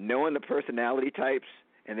great point. Knowing the personality types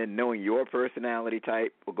and then knowing your personality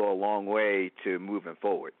type will go a long way to moving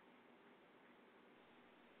forward.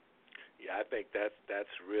 Yeah, I think that's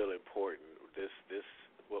real important. This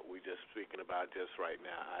what we just speaking about just right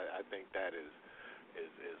now. I think that is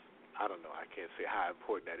I don't know. I can't say how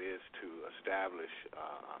important that is to establish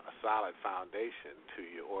a solid foundation to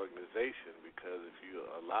your organization, because if you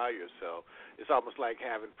allow yourself, it's almost like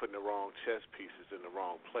putting the wrong chess pieces in the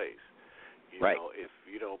wrong place. You right. know, if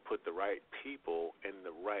you don't put the right people in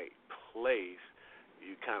the right place,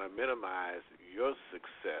 you kind of minimize your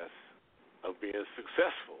success of being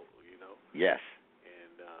successful. You know. Yes.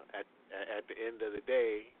 And at the end of the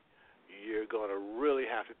day, you're going to really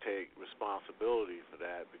have to take responsibility for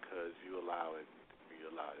that, because you allowed it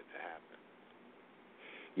to happen.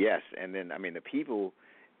 Yes, and then the people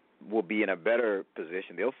will be in a better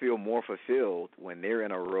position. They'll feel more fulfilled when they're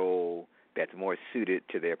in a role that's more suited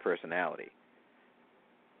to their personality,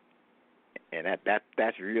 and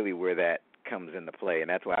that's really where that comes into play. And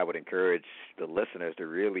that's why I would encourage the listeners to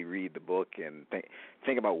really read the book and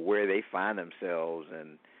think about where they find themselves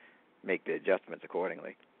and make the adjustments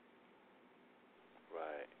accordingly.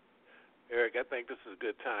 Right. Eric, I think this is a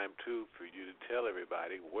good time, too, for you to tell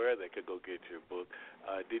everybody where they could go get your book.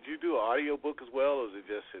 Did you do an audio book as well, or is it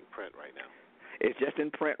just in print right now? It's just in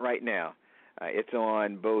print right now. It's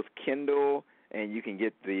on both Kindle, and you can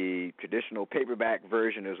get the traditional paperback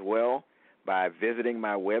version as well by visiting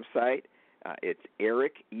my website. It's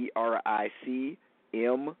Eric,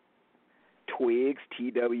 ERICM, Twiggs,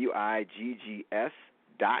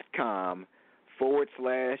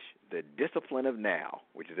 TWIGGS.com/The Discipline of Now,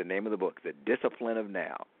 which is the name of the book, The Discipline of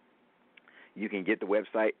Now. You can get the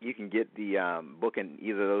website. You can get the book in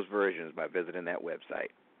either of those versions by visiting that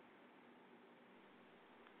website.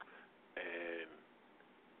 And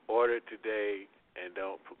order it today, and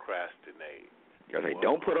don't procrastinate.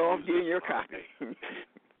 Don't put off getting your copy.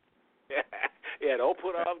 Yeah, don't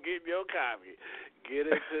put off getting your copy. Get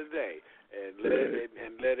it today. And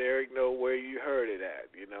let Eric know where you heard it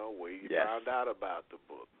at, where you found out about the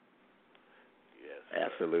book. Yes.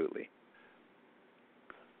 Absolutely.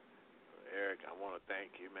 Eric, I want to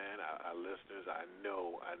thank you, man. Our listeners, I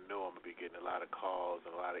know I'm going to be getting a lot of calls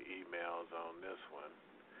and a lot of emails on this one.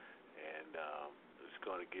 And it's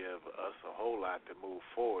going to give us a whole lot to move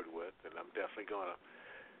forward with. And I'm definitely going to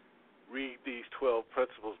read these 12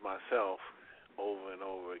 principles myself over and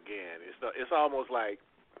over again. It's almost like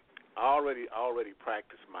I already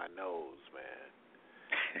practiced my nose, man.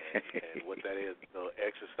 And what that is, the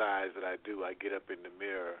exercise that I do, I get up in the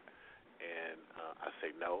mirror and I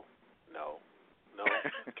say, no,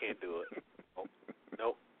 can't do it.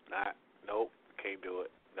 Nope, can't do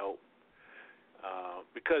it. Nope.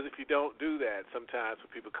 Because if you don't do that, sometimes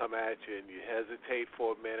when people come at you and you hesitate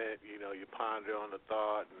for a minute, you ponder on the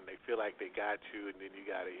thought and they feel like they got you, and then you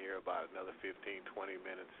got to hear about another 15, 20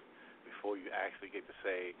 minutes before you actually get to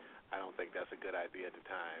say, I don't think that's a good idea at the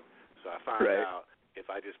time. So I found out if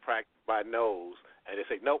I just practice my nose and they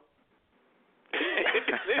say, nope,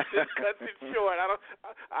 it just cuts it short. I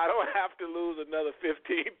don't have to lose another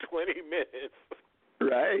 15, 20 minutes.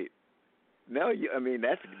 Right. No,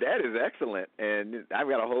 that is excellent, and I've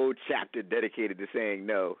got a whole chapter dedicated to saying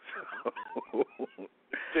no.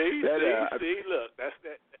 See, look, that's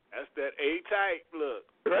that A type. Look,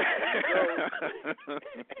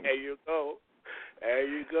 there you go.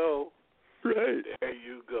 Right. There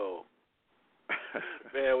you go.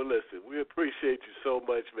 Man, well, listen, we appreciate you so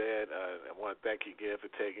much, man. I want to thank you again for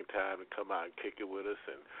taking time to come out and kick it with us.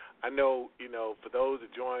 And I know, for those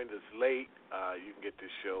that joined us late, you can get this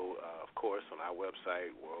show, of course, on our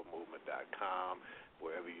website, worldmovement.com,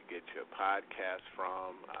 wherever you get your podcast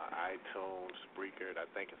from, iTunes, Spreaker. I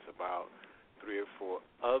think it's about 3 or 4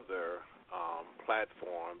 other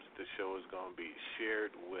platforms the show is going to be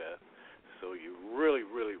shared with. So you really,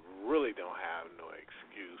 really, really don't have no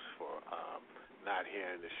excuse for not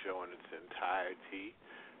hearing the show in its entirety.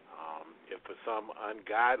 If for some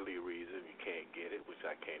ungodly reason you can't get it, which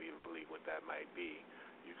I can't even believe what that might be,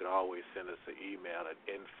 you can always send us an email at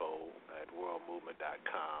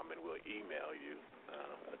info@worldmovement.com, and we'll email you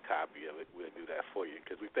a copy of it. We'll do that for you,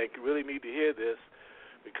 because we think you really need to hear this,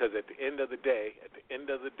 because at the end of the day,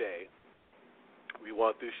 we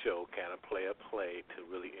want this show kind of play to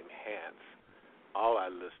really enhance all our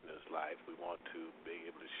listeners' life. We want to be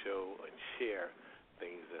able to show and share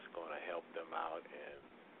things that's going to help them out, and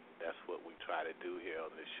that's what we try to do here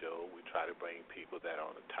on this show. We try to bring people that are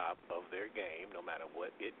on the top of their game, no matter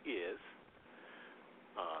what it is,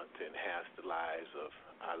 to enhance the lives of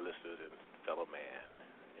our listeners and fellow man.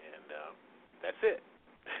 And that's it.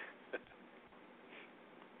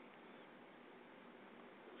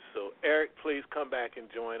 So, Eric, please come back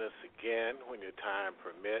and join us again when your time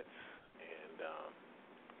permits.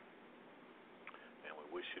 And we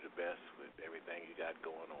wish you the best with everything you got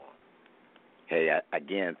going on. Hey,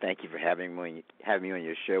 again, thank you for having me on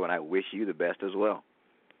your show, and I wish you the best as well.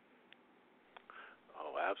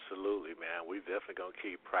 Oh, absolutely, man. We definitely going to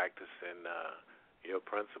keep practicing your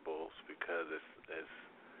principles because it's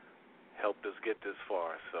helped us get this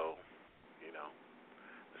far. So,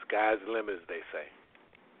 the sky's the limit, as they say.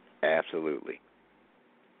 Absolutely.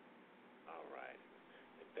 All right.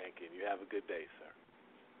 And thank you. You have a good day, sir.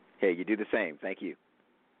 Hey, you do the same. Thank you.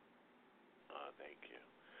 Thank you.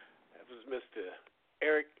 That was Mr.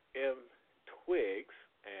 Eric M. Twiggs,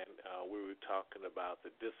 and we were talking about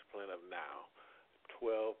the discipline of now,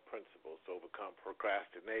 12 principles to overcome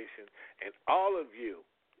procrastination. And all of you,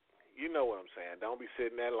 you know what I'm saying. Don't be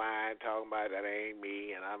sitting in that line talking about that ain't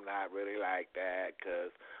me and I'm not really like that, because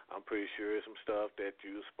I'm pretty sure there's some stuff that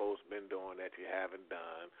you're supposed to been doing that you haven't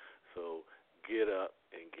done. So get up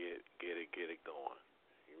and get it going,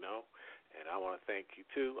 And I want to thank you,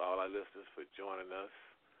 too, all our listeners, for joining us.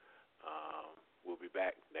 We'll be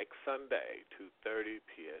back next Sunday, 2:30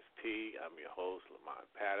 PST. I'm your host, Lamont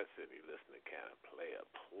Patterson. You're listening to Can I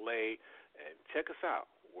Play? And check us out,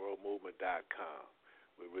 worldmovement.com.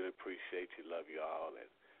 We really appreciate you, love you all, and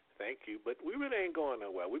thank you. But we really ain't going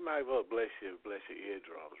nowhere. We might as well bless your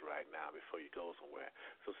eardrums right now before you go somewhere.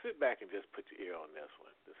 So sit back and just put your ear on this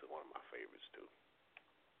one. This is one of my favorites, too.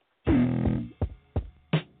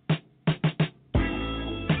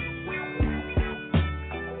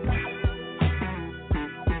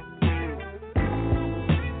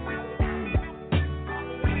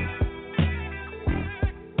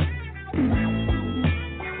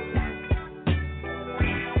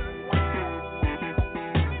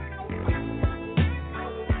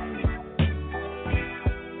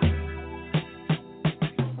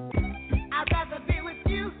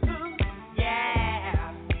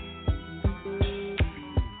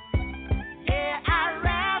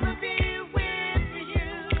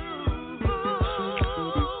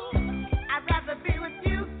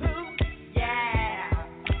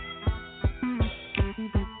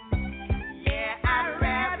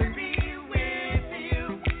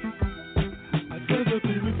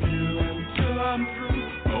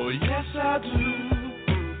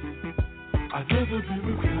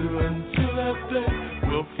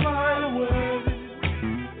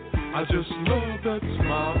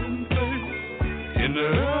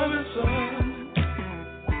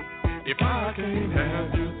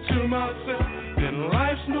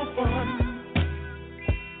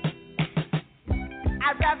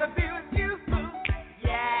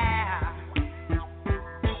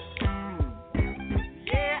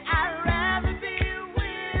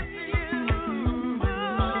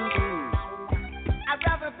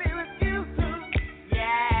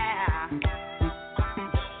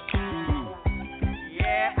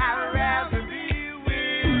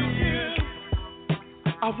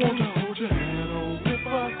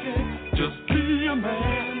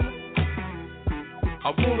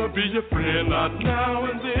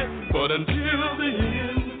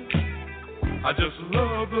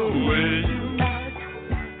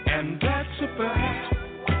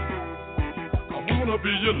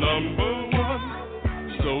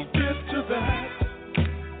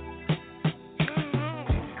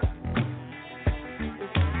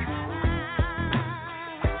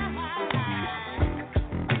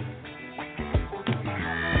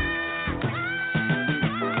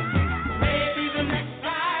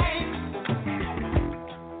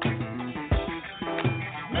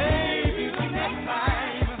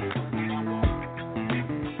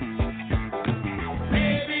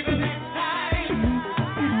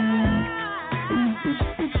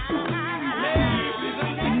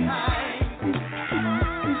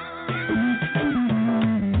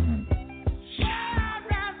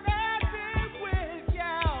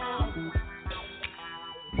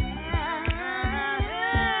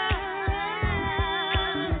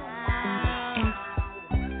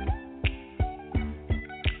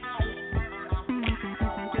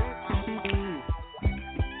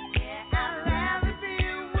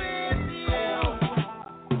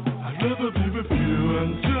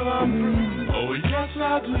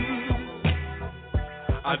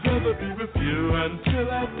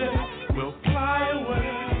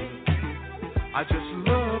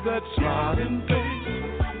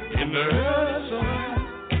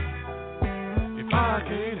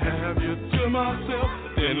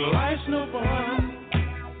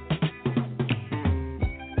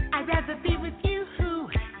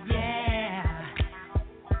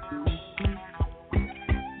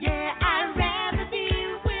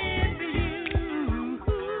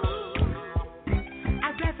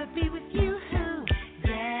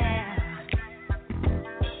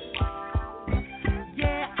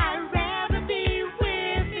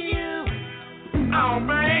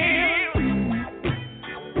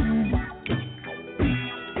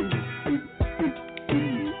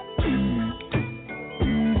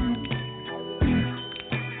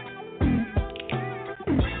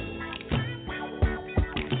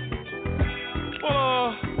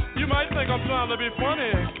 I'm trying to be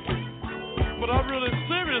funny, but I'm really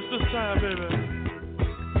serious this time, baby.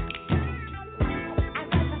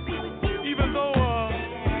 Even though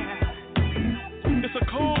it's a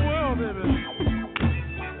cold world, baby,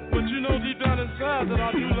 but you know deep down inside that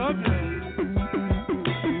I do love you.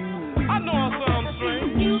 I know I sound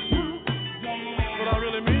strange, but I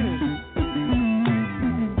really mean it.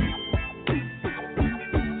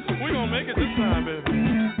 We're gonna make it this time, baby.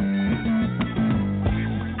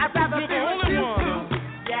 You're the only one.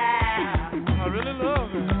 I really love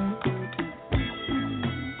it.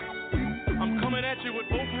 I'm coming at you with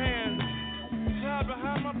both hands tied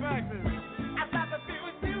behind my back, baby.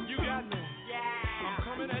 You got me. I'm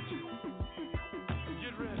coming at you.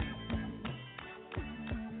 Get ready.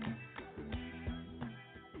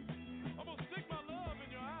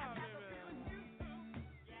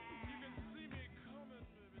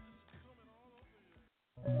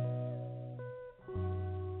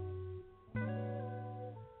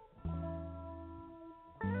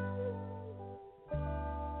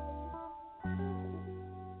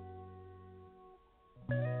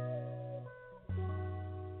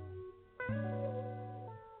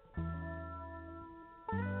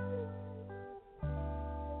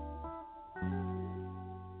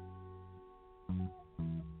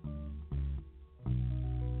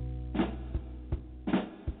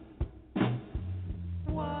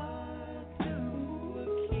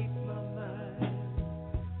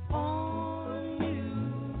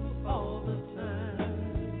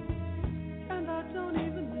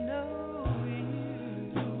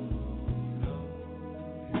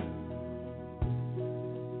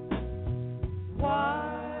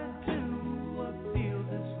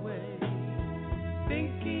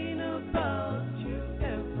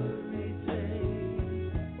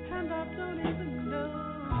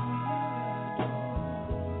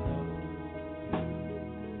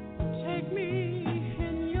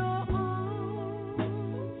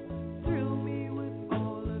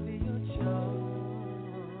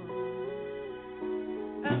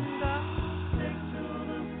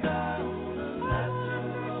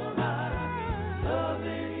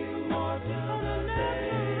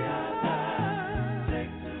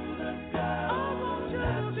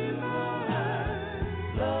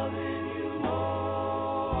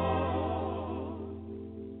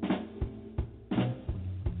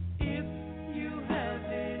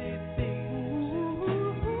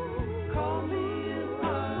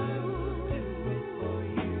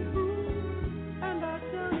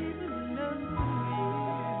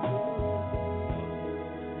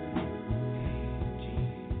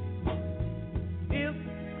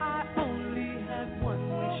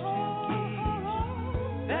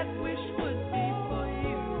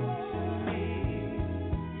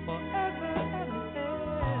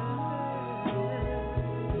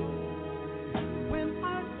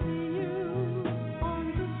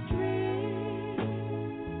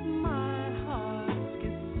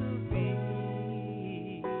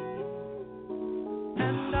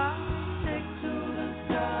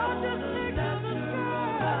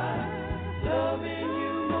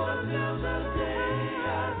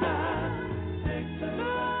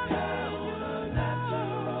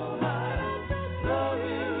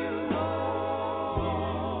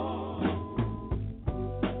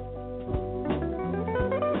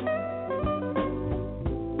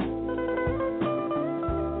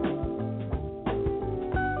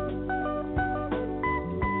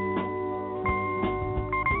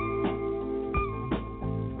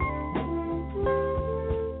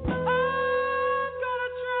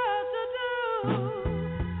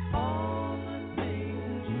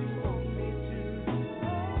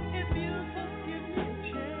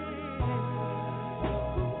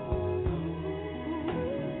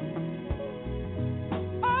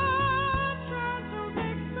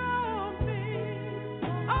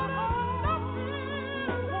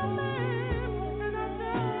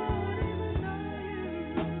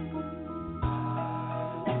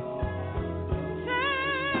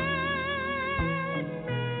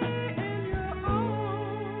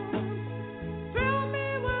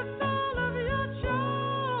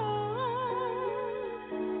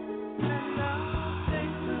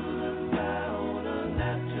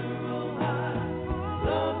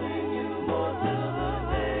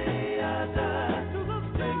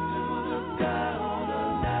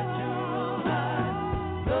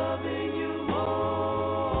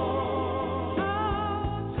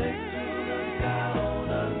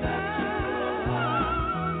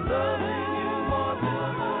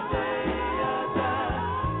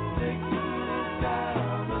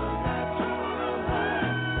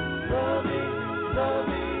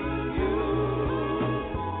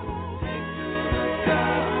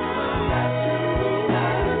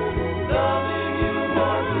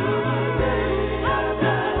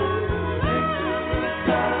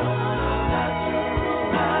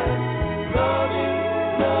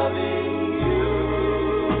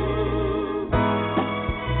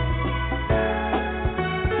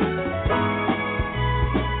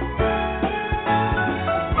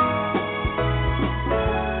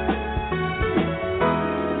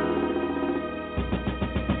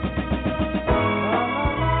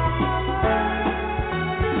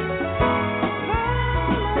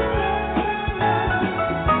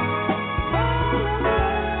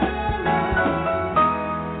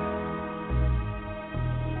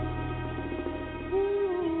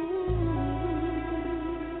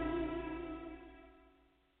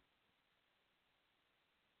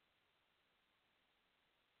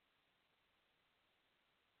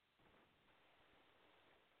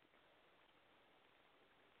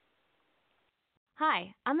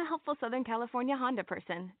 Hi, I'm a helpful Southern California Honda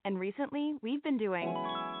person, and recently we've been doing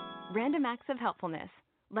random acts of helpfulness,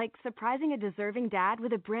 like surprising a deserving dad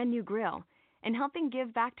with a brand new grill and helping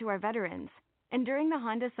give back to our veterans. And during the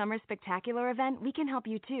Honda Summer Spectacular event, we can help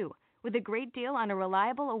you too, with a great deal on a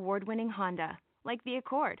reliable award-winning Honda, like the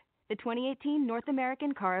Accord, the 2018 North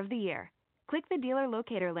American Car of the Year. Click the dealer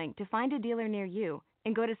locator link to find a dealer near you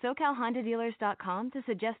and go to SoCalHondaDealers.com to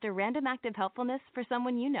suggest a random act of helpfulness for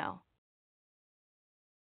someone you know.